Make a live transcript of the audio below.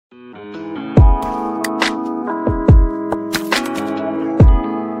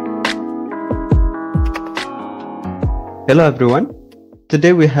Hello, everyone.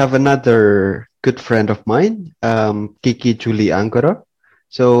 Today we have another good friend of mine, Kiki Juli Anggoro.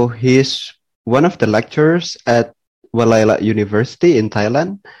 So he's one of the lecturers at Walayla University in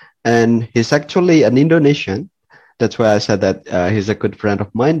Thailand, and he's actually an Indonesian. That's why I said that he's a good friend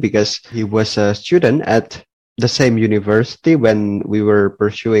of mine because he was a student at the same university when we were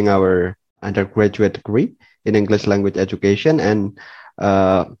pursuing our undergraduate degree in English language education, and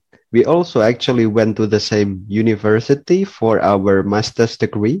uh, we also actually went to the same university for our master's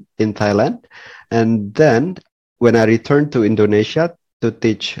degree in Thailand. And then when I returned to Indonesia to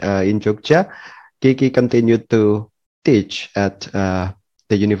teach in Jogja, Kiki continued to teach at the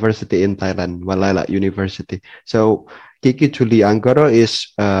university in Thailand, Walayla University. So Kiki Juli Anggoro is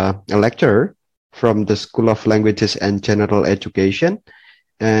a lecturer from the School of Languages and General Education.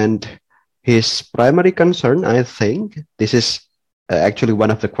 And his primary concern, I think, this is actually one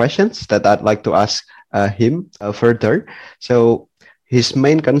of the questions that I'd like to ask him further. So his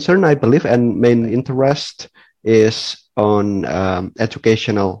main concern, I believe, and main interest is on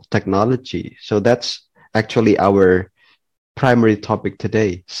educational technology. So that's actually our primary topic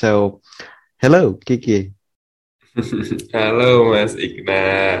today. So hello, Kiki. Hello, Mas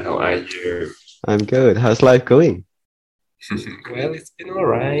Igna. How are you? I'm good. How's life going? Well, it's been all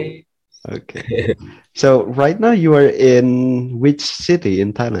right. Okay. So right now you are in which city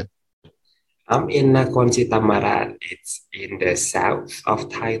in Thailand? I'm in Nakhon Tamarat. It's in the south of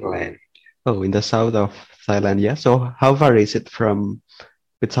Thailand. Oh, in the south of Thailand, yeah. So how far is it from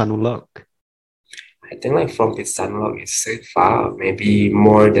Pitsanulok? I think like from Pitsanulok is so far, maybe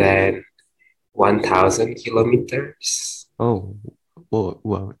more than 1,000 kilometers. Oh,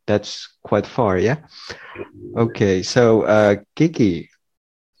 well, that's quite far, yeah. Okay, so Kiki,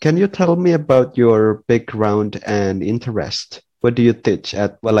 can you tell me about your background and interest? What do you teach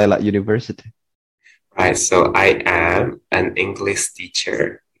at Walayla University? Right, so I am an English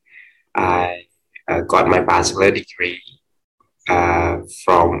teacher. I got my bachelor degree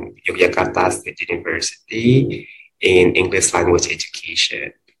from Yogyakarta State University in English language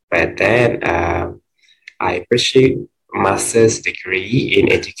education. But then I pursued master's degree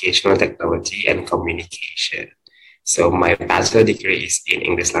in educational technology and communication. So my bachelor degree is in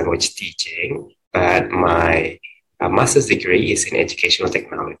English language teaching, but my master's degree is in educational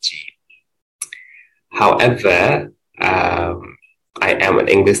technology. However, I am an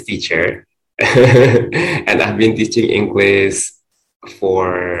English teacher and I've been teaching English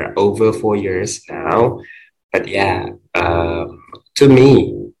for over 4 years now. But yeah, to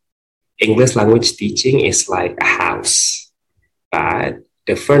me, English language teaching is like a house, but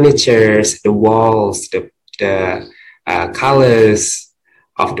the furnitures, the walls, the colors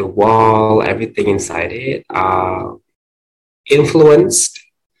of the wall, everything inside it are influenced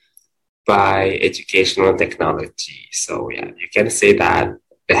by educational technology. So yeah, you can say that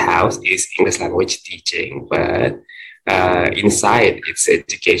the house is English language teaching, but inside it's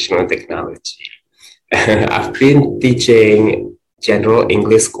educational technology. I've been teaching general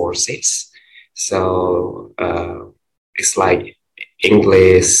English courses. So it's like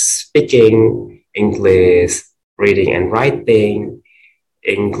English speaking, English reading and writing,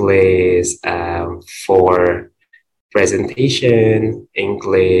 English for presentation,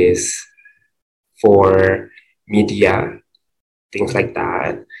 English for media, things like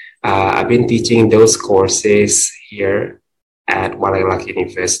that. I've been teaching those courses here at Walayla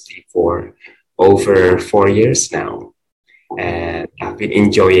University for over 4 years now, and I've been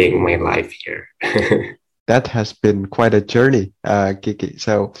enjoying my life here. That has been quite a journey, Kiki.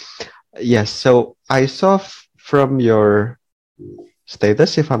 So yes, so I saw from your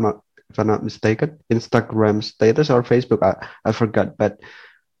status, if I'm not mistaken, Instagram status or Facebook, I forgot, but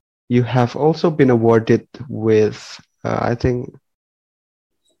you have also been awarded with, I think,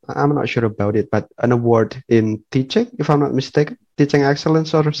 I'm not sure about it, but an award in teaching, if I'm not mistaken, teaching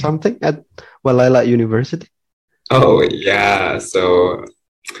excellence or something at Walayla University. Oh yeah, so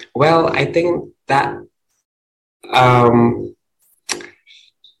well, I think that um,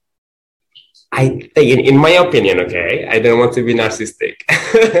 I think in my opinion, okay, I don't want to be narcissistic.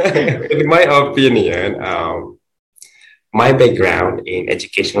 In my opinion, my background in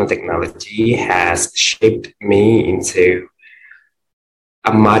educational technology has shaped me into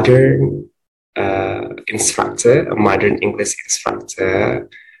a modern instructor, a modern English instructor.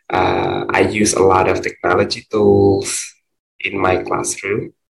 I use a lot of technology tools in my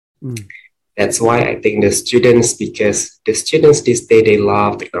classroom. Mm. That's why I think the students, because the students this day, they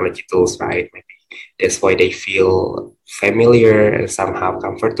love technology tools, right? Maybe that's why they feel familiar and somehow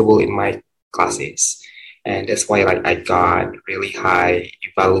comfortable in my classes. And that's why like I got really high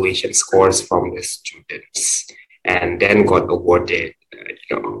evaluation scores from the students. and then got awarded,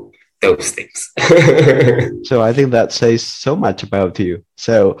 those things. So I think that says so much about you.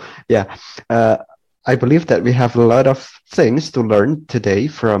 So yeah, uh, I believe that we have a lot of things to learn today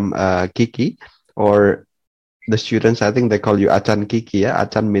from Kiki, or the students. I think they call you Achan Kiki. Yeah,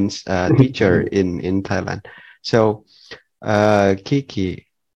 Achan means teacher in Thailand. So Kiki,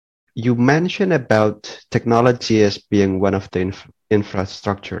 you mentioned about technology as being one of the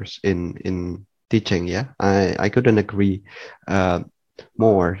infrastructures in teaching. Yeah, I couldn't agree uh,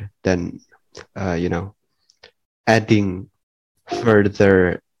 more than you know, adding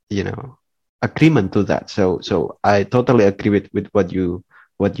further, you know, agreement to that. So I totally agree with what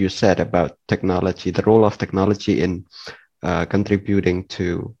you said about technology, the role of technology in contributing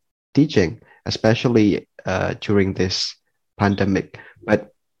to teaching, especially during this pandemic.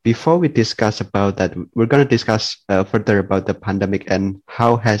 But before we discuss about that, we're going to discuss further about the pandemic and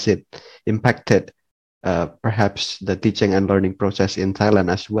how has it impacted perhaps the teaching and learning process in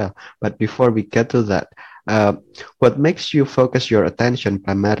Thailand as well. But before we get to that, uh, what makes you focus your attention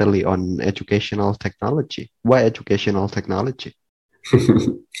primarily on educational technology? Why educational technology?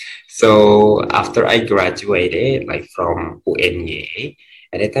 So after I graduated, like from UNY,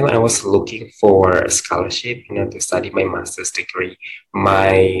 at that time I was looking for a scholarship, to study my master's degree.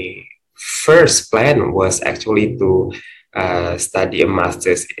 My first plan was actually to study a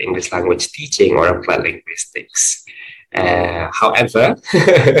master's in English language teaching or applied linguistics. However,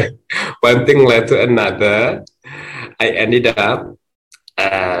 one thing led to another. I ended up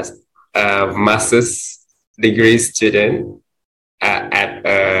as a master's degree student at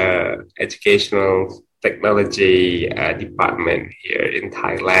educational technology department here in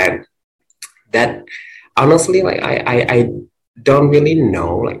Thailand. That honestly, like I don't really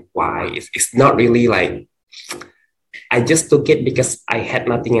know like why. It's not really like I just took it because I had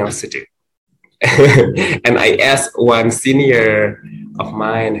nothing else to do. And I asked one senior of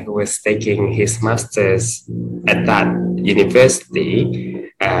mine who was taking his master's at that university,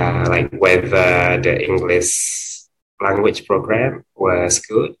 like whether the English language program was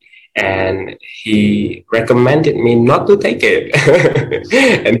good. And he recommended me not to take it.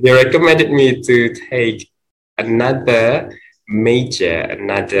 And he recommended me to take another major,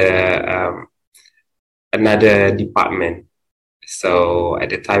 another department. So at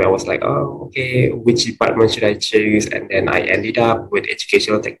the time, I was like, oh, okay, which department should I choose? And then I ended up with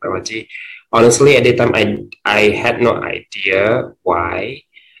educational technology. Honestly, at the time, I had no idea why.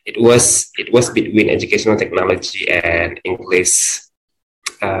 It was between educational technology and English.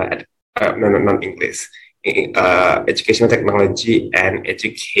 No, no, not English. Educational technology and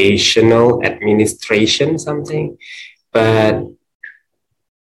educational administration, something. But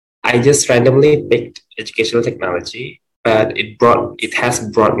I just randomly picked educational technology, but it has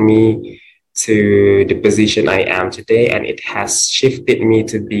brought me to the position I am today, and it has shifted me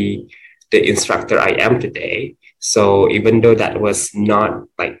to be the instructor I am today. So even though that was not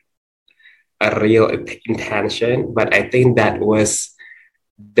like a real intention, but I think that was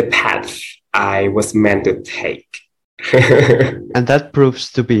the path I was meant to take. And that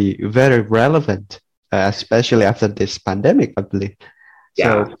proves to be very relevant, especially after this pandemic, I believe.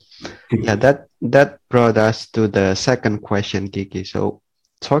 Yeah. So yeah, that brought us to the second question, Kiki. So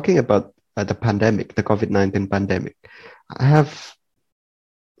talking about the pandemic, the COVID-19 pandemic, I have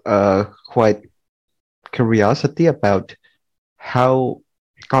quite curiosity about how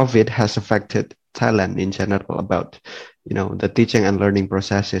COVID has affected Thailand in general about, you know, the teaching and learning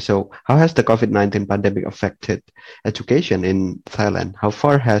processes. So how has the COVID-19 pandemic affected education in Thailand? How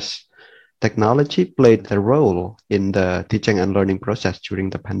far has technology played a role in the teaching and learning process during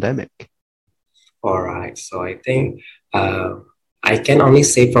the pandemic? All right. So I think I can only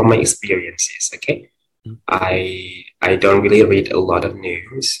say from my experiences. Okay. I don't really read a lot of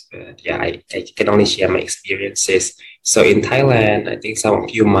news, but yeah, I can only share my experiences. So in Thailand, I think some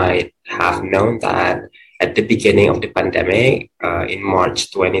of you might have known that at the beginning of the pandemic, in March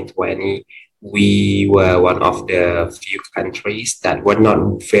 2020, we were one of the few countries that were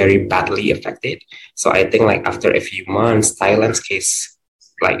not very badly affected. So I think like after a few months, Thailand's case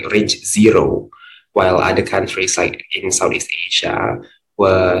like reached zero, while other countries like in Southeast Asia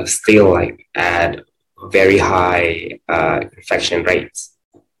were still like at very high infection rates.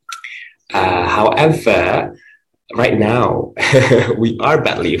 However, right now, we are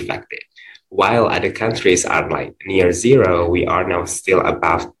badly affected. While other countries are like near zero, we are now still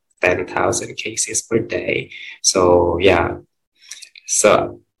above 10,000 cases per day. So, yeah.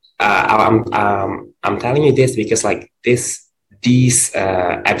 So, I'm telling you this because like these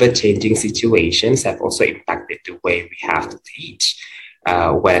ever-changing situations have also impacted the way we have to teach.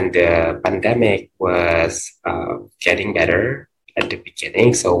 when the pandemic was getting better at the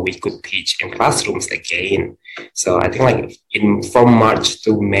beginning, so we could teach in classrooms again. So I think like in from March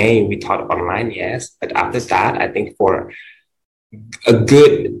to May we taught online, yes, but after that I think for a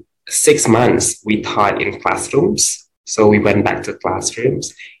good 6 months we taught in classrooms. So we went back to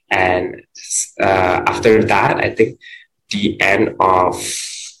classrooms, and after that I think the end of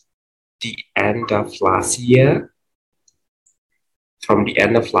last year, from the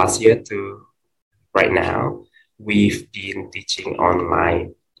end of last year to right now, we've been teaching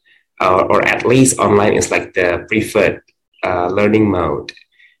online, or at least online is like the preferred learning mode.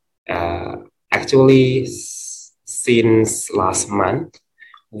 Uh, Actually, since last month,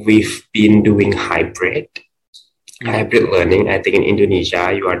 we've been doing hybrid learning. I think in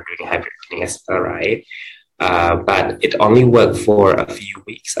Indonesia, you are doing hybrid learning as well, right? But it only worked for a few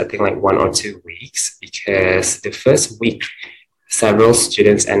weeks, I think like 1 or 2 weeks, because the first week, several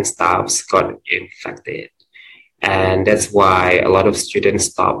students and staffs got infected. And that's why a lot of students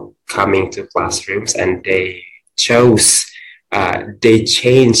stopped coming to classrooms, and chose, they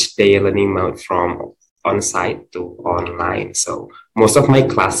changed their learning mode from on-site to online. So most of my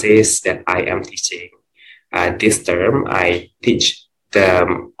classes that I am teaching this term, I teach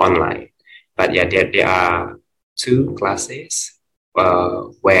them online. But yeah, there are two classes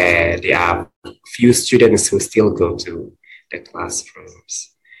where there are few students who still go to the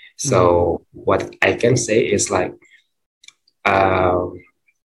classrooms. So what I can say is like, um,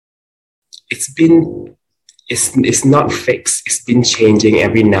 it's been it's not fixed. It's been changing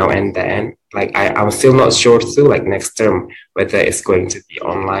every now and then. Like I'm still not sure too, like next term, whether it's going to be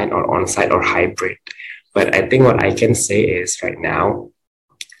online or on-site or hybrid. But I think what I can say is right now,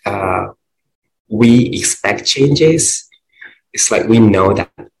 uh, we expect changes. It's like we know that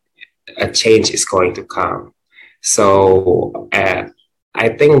a change is going to come. So I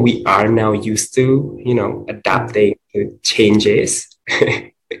think we are now used to, adapting to changes.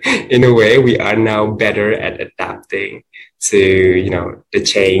 In a way, we are now better at adapting to, the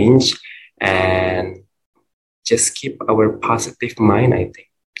change, and just keep our positive mind, I think.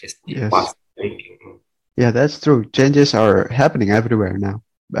 Just be Yes. positive. Yeah, that's true. Changes are happening everywhere now.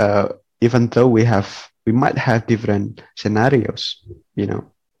 Even though we might have different scenarios,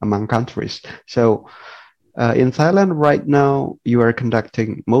 among countries. So in Thailand right now, you are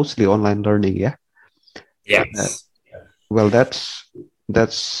conducting mostly online learning, yeah? Yes. Well, that's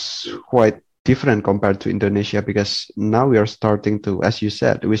quite different compared to Indonesia, because now we are starting to, as you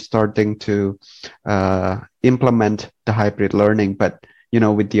said, we're starting to implement the hybrid learning, but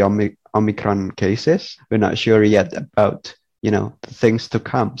with the Omicron cases, we're not sure yet about the things to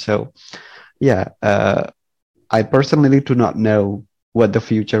come. So yeah, I personally do not know what the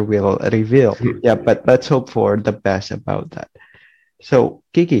future will reveal. Yeah, but let's hope for the best about that. So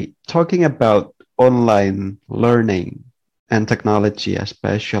Kiki, talking about online learning and technology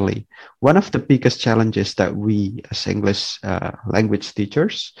especially, one of the biggest challenges that we as English language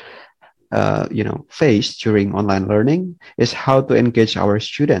teachers face during online learning is how to engage our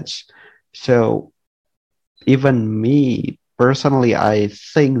students. So even me personally, I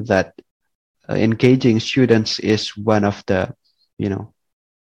think that engaging students is one of the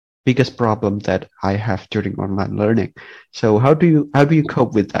biggest problem that I have during online learning. So how do you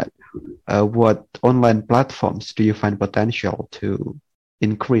cope with that? What online platforms do you find potential to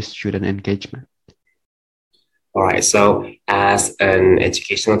increase student engagement? All right. So as an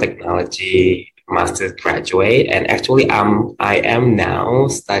educational technology master's graduate, and actually I am now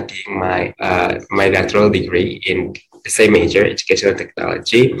studying my doctoral degree in the same major, educational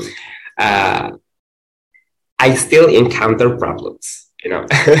technology. I still encounter problems, I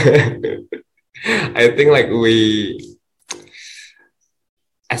think like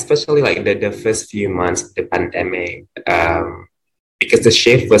especially like the first few months of the pandemic, because the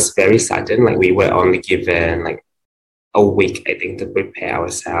shift was very sudden, like we were only given like a week, I think, to prepare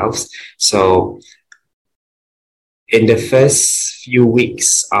ourselves. So in the first few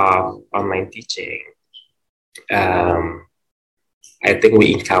weeks of online teaching, I think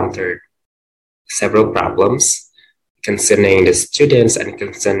we encountered several problems concerning the students and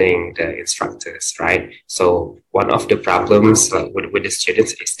concerning the instructors, right? So one of the problems with the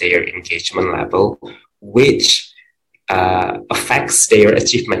students is their engagement level, which affects their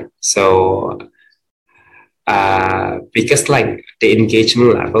achievement. So because like the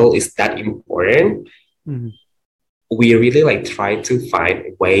engagement level is that important, we really like try to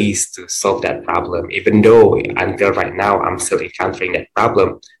find ways to solve that problem, even though until right now I'm still encountering that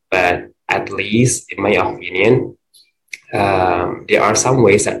problem. But at least in my opinion, there are some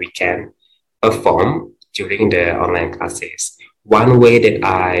ways that we can perform during the online classes. one way that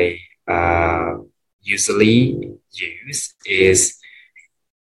I usually use is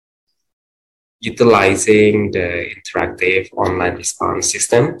utilizing the interactive online response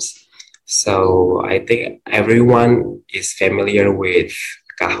systems. So I think everyone is familiar with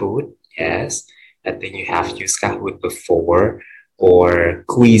Kahoot. Yes, I think you have used Kahoot before, or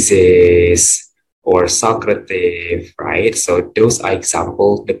quizzes, or Socrative, right? So those are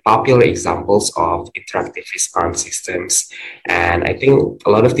examples, the popular examples of interactive response systems. And I think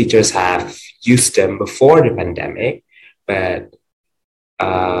a lot of teachers have used them before the pandemic, but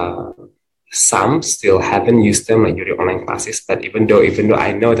uh, some still haven't used them like during online classes. But even though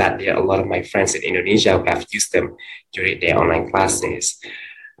I know that there are a lot of my friends in Indonesia who have used them during their online classes,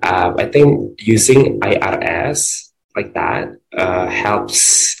 I think using IRS like that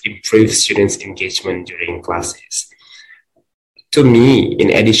helps improve students' engagement during classes. To me, in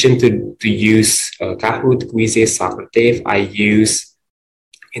addition to use Kahoot, Quizzes, Socrative, I use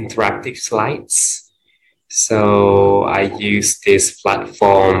interactive slides. So I use this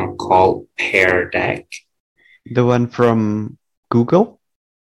platform called Pear Deck. The one from Google?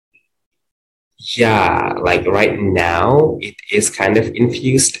 Yeah, like right now it is kind of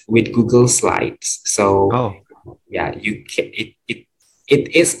infused with Google Slides. So Oh, yeah, it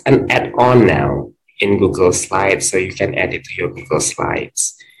is an add-on now in Google Slides, so you can add it to your Google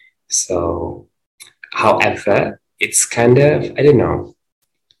Slides. So, however, it's kind of, I don't know,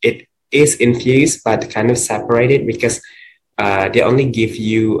 it is infused but kind of separated because they only give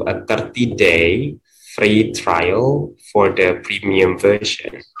you a 30-day free trial for the premium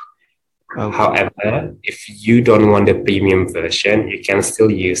version. okay. However, if you don't want the premium version, you can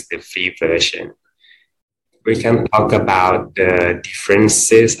still use the free version. We can talk about the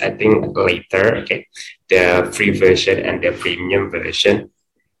differences, I think, later. Okay, the free version and the premium version.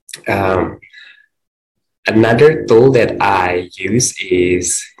 Um, Another tool that I use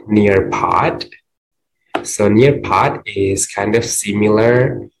is Nearpod. So Nearpod is kind of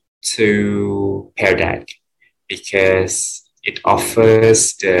similar to Pear Deck because it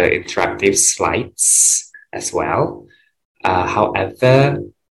offers the interactive slides as well. However,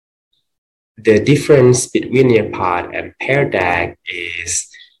 the difference between Nearpod and Pear Deck is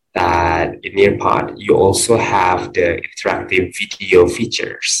that in Nearpod, you also have the interactive video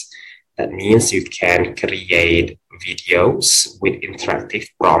features. That means you can create videos with interactive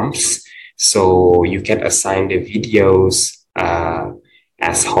prompts. So you can assign the videos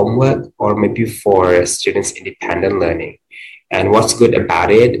as homework or maybe for students' independent learning. And what's good about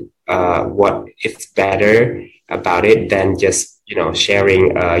it, what is better about it than just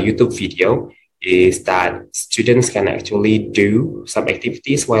sharing a YouTube video is that students can actually do some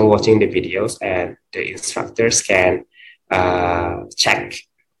activities while watching the videos, and the instructors can check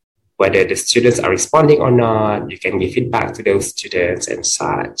whether the students are responding or not. You can give feedback to those students and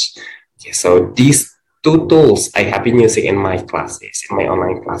such. Okay, so these two tools I have been using in my classes, in my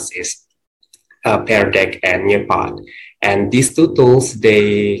online classes, Pear Deck and Nearpod. And these two tools,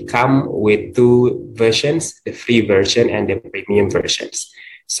 they come with two versions, the free version and the premium versions.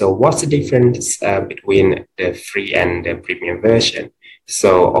 So what's the difference between the free and the premium version?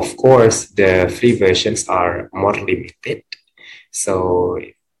 So of course, the free versions are more limited. So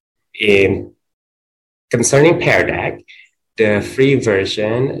in concerning Pear Deck, the free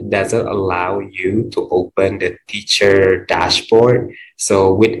version doesn't allow you to open the teacher dashboard.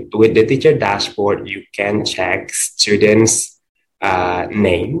 So with the teacher dashboard, you can check students'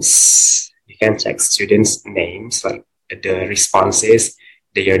 names. You can check students' names, like the responses.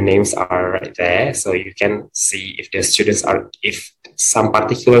 Their names are right there. So you can see if some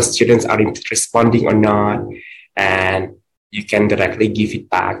particular students are responding or not. And you can directly give it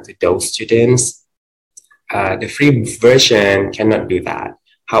back to those students. The free version cannot do that.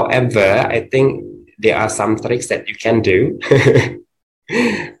 However, I think there are some tricks that you can do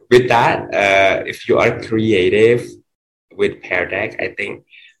with that. If you are creative with Pear Deck, I think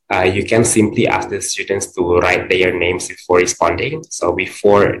you can simply ask the students to write their names before responding. So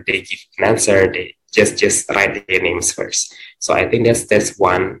before they give an answer, they just write their names first. So I think that's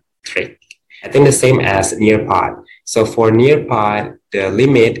one trick. I think the same as Nearpod. So for Nearpod, the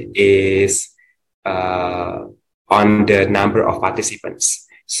limit is on the number of participants.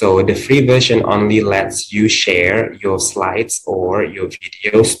 So the free version only lets you share your slides or your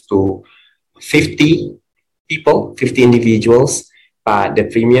videos to 50 people, 50 individuals. But the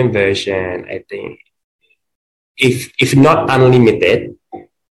premium version, I think, if not unlimited,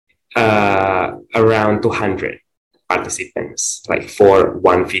 around 200 participants, like for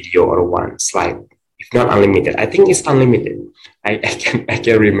one video or one slide. If not unlimited, I think it's unlimited. I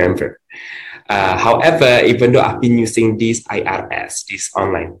can remember. However, even though I've been using these IRS, these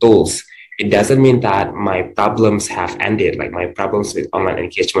online tools, it doesn't mean that my problems have ended, like my problems with online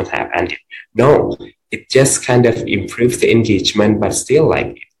engagement have ended. No, it just kind of improves the engagement, but still,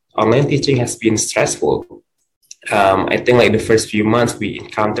 like online teaching has been stressful. I think like the first few months we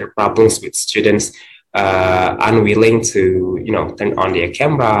encountered problems with students unwilling to, turn on their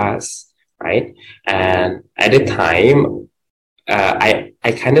cameras, right? And at the time,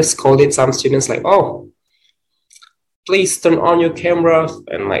 I kind of scolded some students like, oh, please turn on your camera,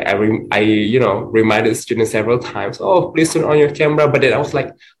 and like reminded students several times, oh, please turn on your camera. But then I was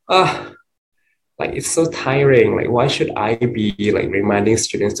like, ah, like it's so tiring. Like why should I be like reminding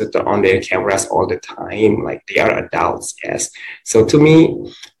students to turn on their cameras all the time? Like they are adults, yes. So to me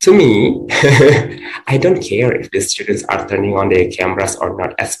I don't care if the students are turning on their cameras or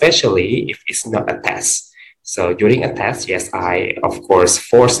not, especially if it's not a test. So during a test, yes, I of course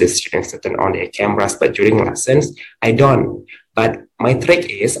force the students to turn on their cameras, but during lessons, I don't. But my trick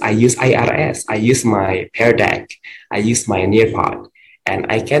is I use IRS, I use my Pear Deck, I use my Nearpod, and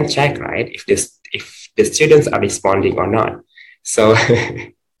I can check, right, if the students are responding or not. So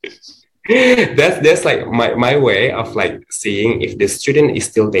that's like my way of like seeing if the student is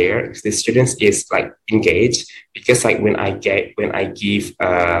still there, if the student is like engaged. Because like when I give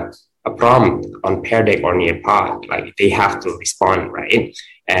a prompt on Pear Deck or Nearpod, like they have to respond, right?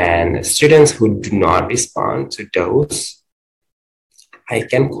 And students who do not respond to those, I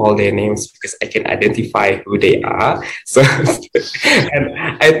can call their names because I can identify who they are. So,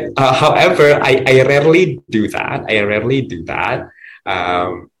 however, I rarely do that.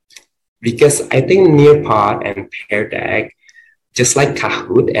 Because I think Nearpod and Pear Deck, just like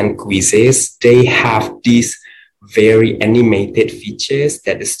Kahoot and Quizzes, they have these very animated features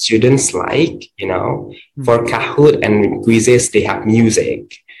that the students like. For Kahoot and Quizzes, they have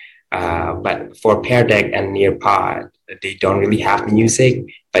music. But for Pear Deck and Nearpod, they don't really have music,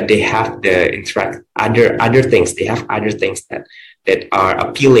 but they have the other things. They have other things that are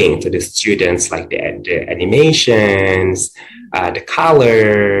appealing to the students, like the animations, the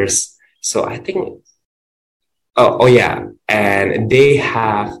colors. So I think, oh yeah, and they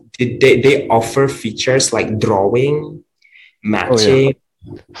offer features like drawing, matching.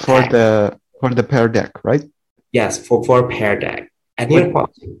 For the Pear Deck, right? Yes, for Pear Deck and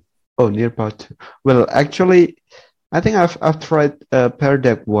Nearpod. Oh, Nearpod. Well, actually, I think I've tried Pear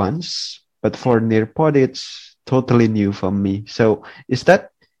Deck once, but for Nearpod, it's totally new for me. So is that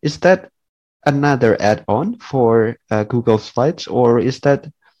another add-on for Google Slides, or is that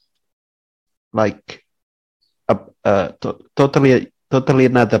like totally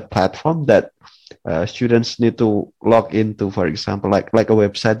another platform that students need to log into, for example, like a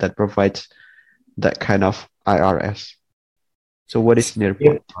website that provides that kind of IRS? So what is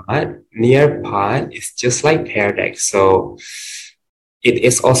Nearpod? Nearpod is just like Pear Deck. So it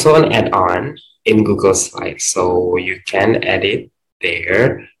is also an add-on in Google Slides. So you can edit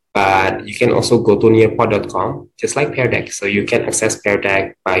there, but you can also go to nearpod.com, just like Pear Deck. So you can access Pear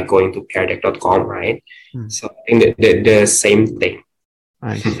Deck by going to peardeck.com, right? So I think the same thing.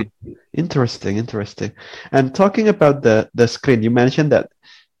 Nice. Interesting. And talking about the screen, you mentioned that,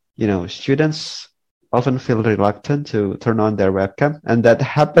 students often feel reluctant to turn on their webcam, and that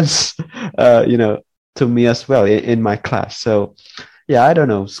happens, to me as well in my class. So, yeah, I don't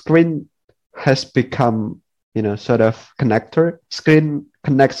know. Screen has become, sort of connector. Screen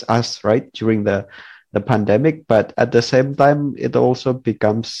connects us, right, during the pandemic, but at the same time, it also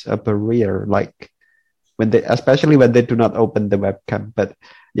becomes a barrier, like especially when they do not open the webcam. But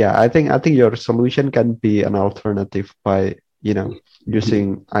yeah, I think your solution can be an alternative by,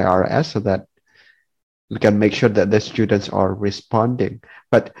 using IRS so that we can make sure that the students are responding.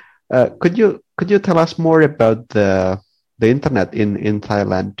 But could you tell us more about the internet in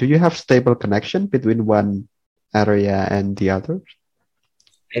Thailand? Do you have stable connection between one area and the other?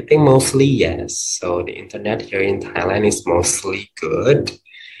 I think mostly yes. So the internet here in Thailand is mostly good.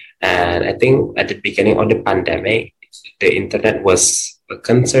 And I think at the beginning of the pandemic, the internet was a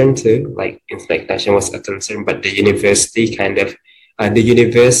concern too. Like internet connection was a concern, but the university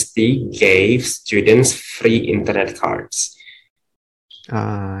gave students free internet cards.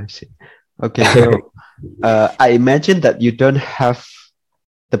 I see. Okay, so I imagine that you don't have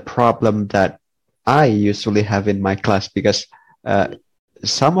the problem that I usually have in my class, because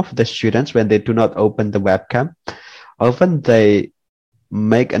some of the students, when they do not open the webcam, often they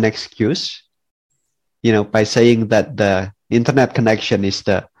make an excuse, by saying that the internet connection is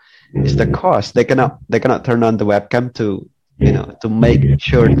the cause. They cannot turn on the webcam to to make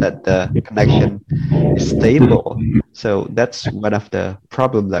sure that the connection is stable. So that's one of the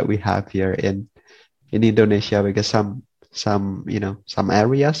problem that we have here in Indonesia, because some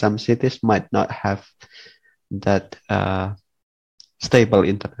areas, some cities might not have that stable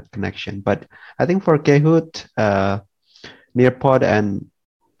internet connection. But I think for Kahoot, Nearpod, and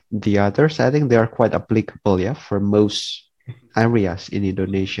the others, I think they are quite applicable, yeah, for most areas in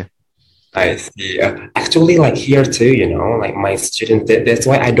Indonesia. I see. Actually, like here too, like my students, that's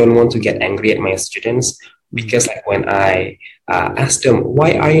why I don't want to get angry at my students Mm. because, like, when I ask them,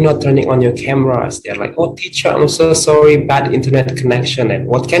 why are you not turning on your cameras? They're like, oh, teacher, I'm so sorry, bad internet connection. And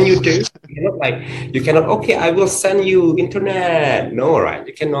what can you do? You cannot, okay, I will send you internet. No, right?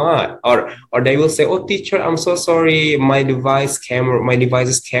 You cannot. Or they will say, oh, teacher, I'm so sorry, my device's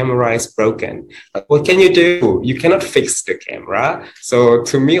camera is broken. Like, what can you do? You cannot fix the camera. So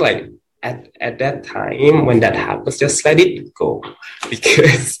to me, like, at that time when that happens, just let it go,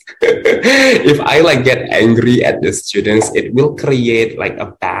 because if I like get angry at the students, it will create like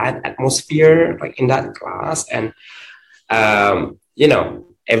a bad atmosphere like in that class. And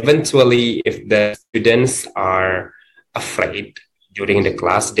eventually, if the students are afraid during the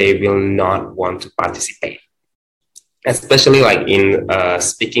class, they will not want to participate, especially like in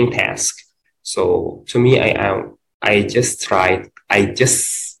speaking task. So to me, I just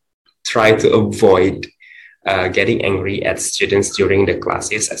try to avoid getting angry at students during the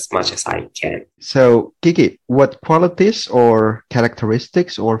classes as much as I can. So, Kiki, what qualities or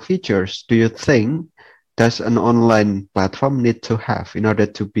characteristics or features do you think does an online platform need to have in order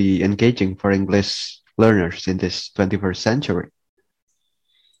to be engaging for English learners in this 21st century?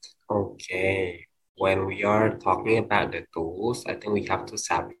 Okay. When we are talking about the tools, I think we have to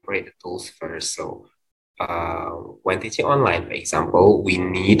separate the tools first. So, when teaching online, for example, we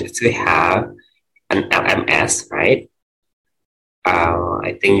need to have an LMS, right?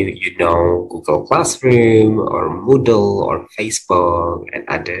 I think you know Google Classroom or Moodle or Facebook and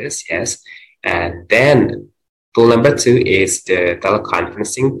others, yes. And then tool number two is the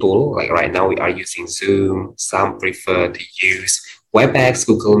teleconferencing tool. Like right now, we are using Zoom. Some prefer to use WebEx,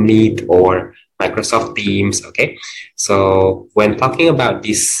 Google Meet, or Microsoft Teams. Okay, so when talking about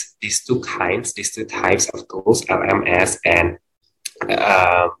these two types of tools, LMS and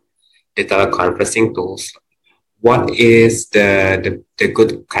uh, the teleconferencing tools, what is the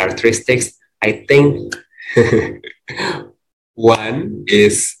good characteristics? I think one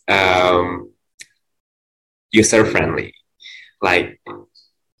is user friendly. Like,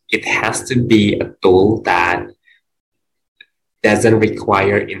 it has to be a tool that doesn't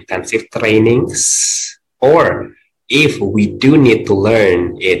require intensive trainings, or if we do need to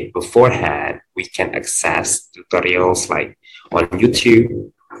learn it beforehand, we can access tutorials like on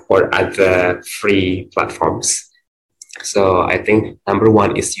YouTube or other free platforms. So I think number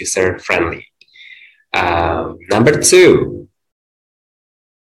one is user friendly. Number two,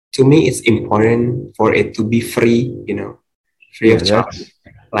 to me, it's important for it to be free, free Yeah, of charge.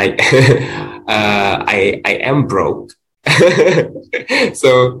 Like, I am broke.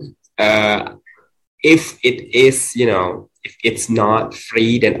 So if it is, if it's not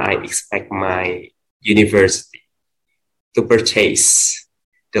free, then I expect my university to purchase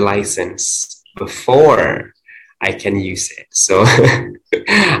the license before I can use it. So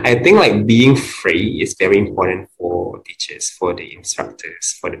I think like being free is very important for teachers, for the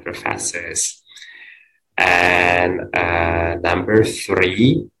instructors, for the professors. And number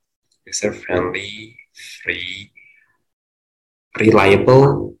three, user friendly, free,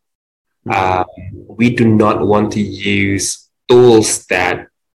 reliable. We do not want to use tools that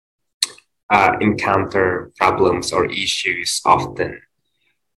encounter problems or issues often.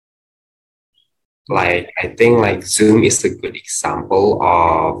 Like, I think like Zoom is a good example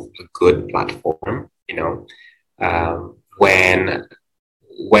of a good platform. When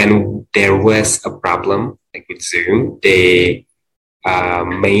there was a problem like with Zoom, they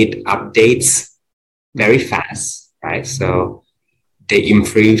made updates very fast, right? So they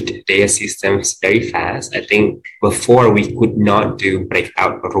improved their systems very fast. I think before we could not do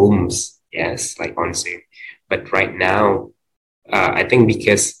breakout rooms, yes, like on Zoom, but right now, I think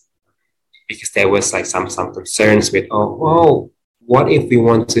because there was like some concerns with, what if we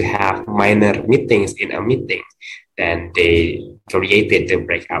want to have minor meetings in a meeting, then they created the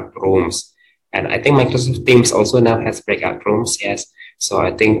breakout rooms. And I think Microsoft Teams also now has breakout rooms, yes. So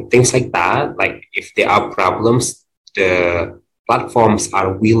I think things like that, like if there are problems, the platforms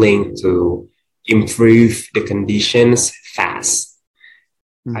are willing to improve the conditions fast.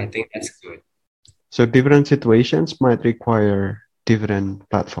 I think that's good. So different situations might require different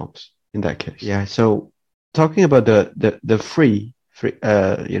platforms in that case. Yeah. So talking about the free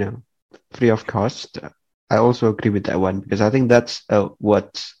free of cost, I also agree with that one because I think that's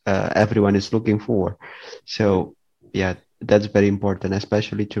what everyone is looking for. So yeah, that's very important,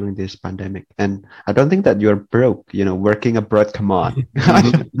 especially during this pandemic. And I don't think that you're broke, working abroad. Come on.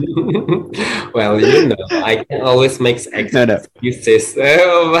 Well, I can always make No, no, excuses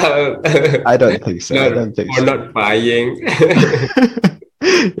about I don't think so. I not don't think for so. not buying.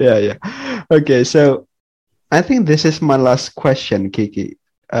 Yeah, yeah. Okay, so I think this is my last question, Kiki.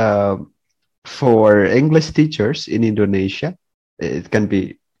 Um, for English teachers in Indonesia, it can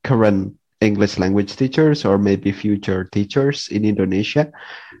be current English language teachers or maybe future teachers in Indonesia.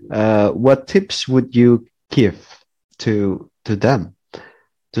 What tips would you give to them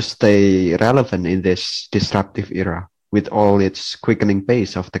to stay relevant in this disruptive era with all its quickening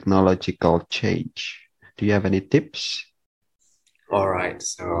pace of technological change? Do you have any tips? All right,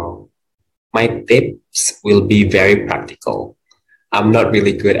 so my tips will be very practical. I'm not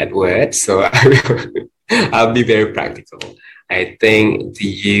really good at words, so I'll be very practical. I think the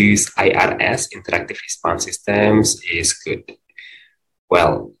use IRS, interactive response systems, is good.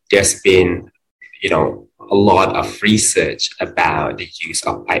 Well, there's been, a lot of research about the use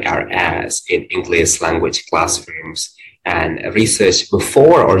of IRS in English language classrooms, and research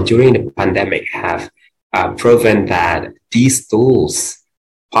before or during the pandemic have proven that these tools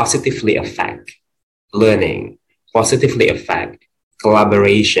positively affect learning, positively affect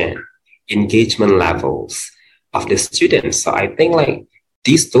collaboration, engagement levels of the students. So I think like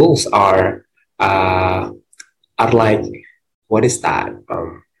these tools are like, what is that?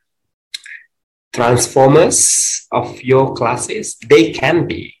 Transformers of your classes. They can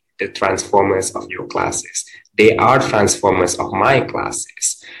be the transformers of your classes. They are transformers of my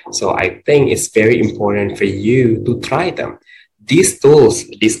classes. So I think it's very important for you to try them. These tools,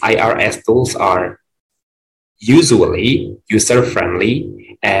 these IRS tools, are usually user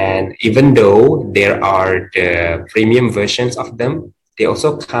friendly, and even though there are the premium versions of them, they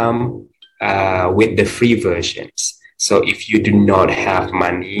also come with the free versions. So if you do not have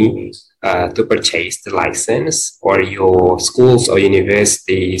money to purchase the license, or your schools or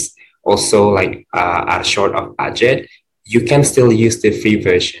universities also are short of budget, you can still use the free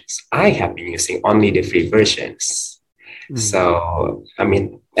versions. I have been using only the free versions. So I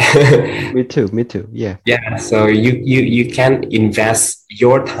mean, Me too. Me too. Yeah. yeah, so you can invest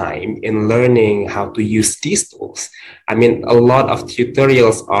your time in learning how to use these tools. I mean, a lot of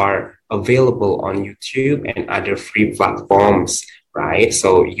tutorials are available on YouTube and other free platforms, right?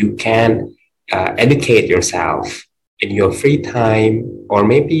 So you can educate yourself in your free time, or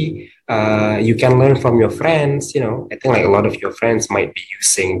maybe you can learn from your friends. I think like a lot of your friends might be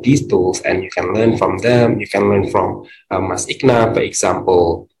using these tools, and you can learn from them. You can learn from Mas Ikna, for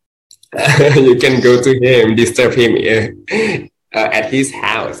example. You can go to him, disturb him at his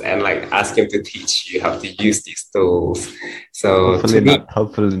house, and like ask him to teach you how to use these tools. So Hopefully not.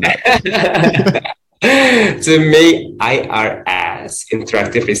 Hopefully not. to me, IRS,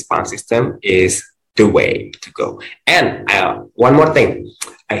 interactive response system, is the way to go. And one more thing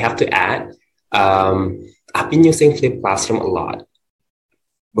I have to add. I've been using Flip Classroom a lot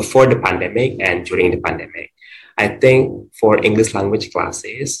before the pandemic and during the pandemic. I think for English language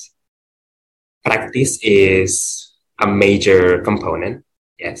classes, practice is a major component.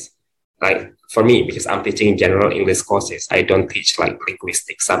 Yes. Like for me, because I'm teaching general English courses, I don't teach like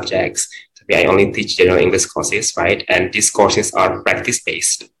linguistic subjects. I only teach general English courses, right? And these courses are practice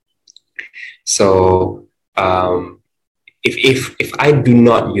based. So if I do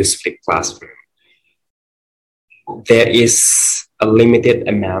not use Flip Classroom, there is a limited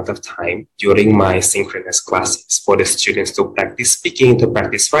amount of time during my synchronous classes for the students to practice speaking, to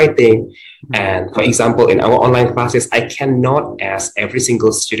practice writing. And for example, in our online classes, I cannot ask every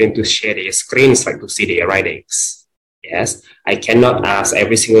single student to share their screens, like to see their writings. Yes, I cannot ask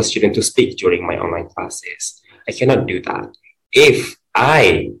every single student to speak during my online classes. I cannot do that. If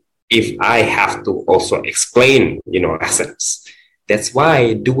I have to also explain, lessons. That's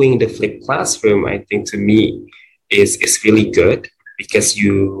why doing the flipped classroom, I think to me, is really good, because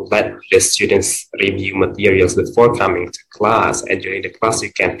you let the students review materials before coming to class, and during the class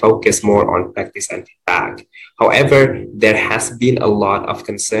you can focus more on practice and feedback. However, there has been a lot of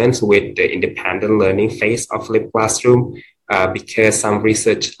concerns with the independent learning phase of flipped classroom, because some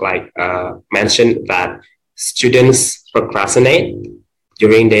research mentioned that students procrastinate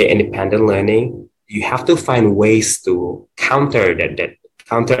during their independent learning. You have to find ways to counter that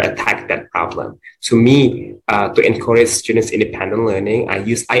counterattack that problem. To me, to encourage students independent learning, I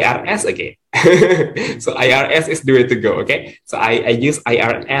use IRS again. So IRS is the way to go. Okay, so I use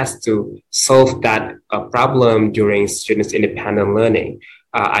IRS to solve that problem during students independent learning.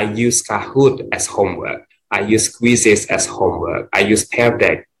 I use Kahoot as homework. I use quizzes as homework. I use Pear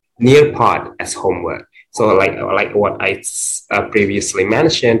Deck, Nearpod as homework. So like what I previously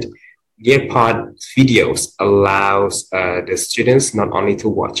mentioned, Nearpod videos allows the students not only to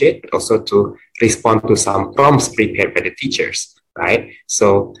watch it, but also to respond to some prompts prepared by the teachers, right?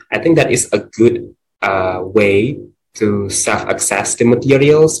 So I think that is a good way to self-access the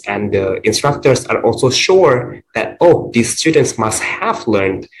materials, and the instructors are also sure that, oh, these students must have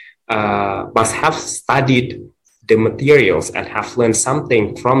learned, must have studied the materials and have learned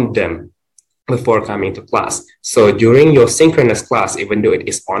something from them before coming to class. So during your synchronous class, even though it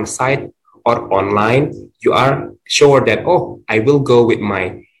is on-site or online, you are sure that, oh, I will go with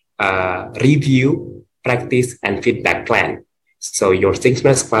my review, practice, and feedback plan. So your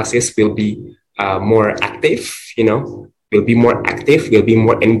synchronous classes will be more active, will be more active, will be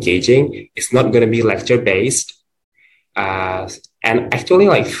more engaging. It's not going to be lecture-based. And actually,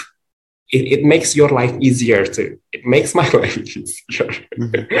 like, it makes your life easier too. It makes my life easier.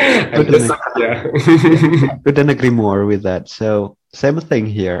 Yeah. Couldn't agree more with that. So same thing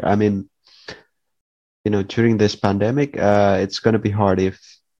here. I mean, during this pandemic, it's going to be hard if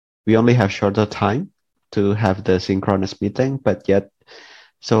we only have shorter time to have the synchronous meeting, but yet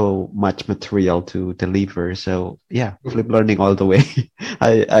so much material to deliver. So yeah, flip learning all the way.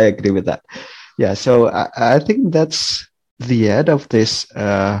 I agree with that. Yeah. So I think that's the end of this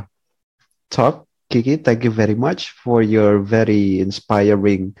talk, Kiki. Thank you very much for your very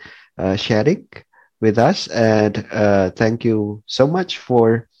inspiring sharing with us, and thank you so much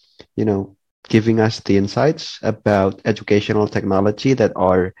for giving us the insights about educational technology that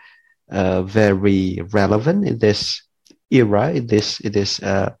are very relevant in this era, in this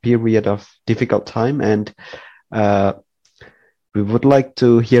period of difficult time, and we would like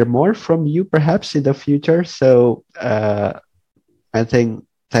to hear more from you perhaps in the future. So I think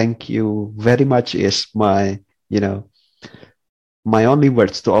thank you very much is my my only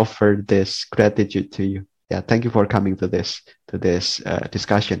words to offer this gratitude to you. Yeah, thank you for coming to this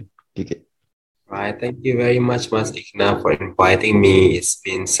discussion, Gigi. Right. Thank you very much, Mas Ikna, for inviting me. It's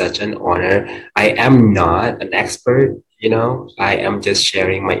been such an honor. I am not an expert, I am just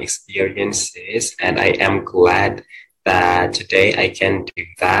sharing my experiences, and I am glad that today I can do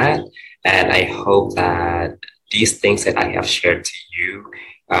that. And I hope that these things that I have shared to you,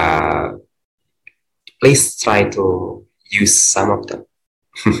 please try to use some of them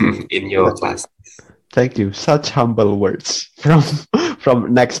in your class. Thank you. Such humble words from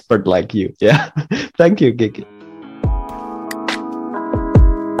an expert like you. Yeah. Thank you, Gigi.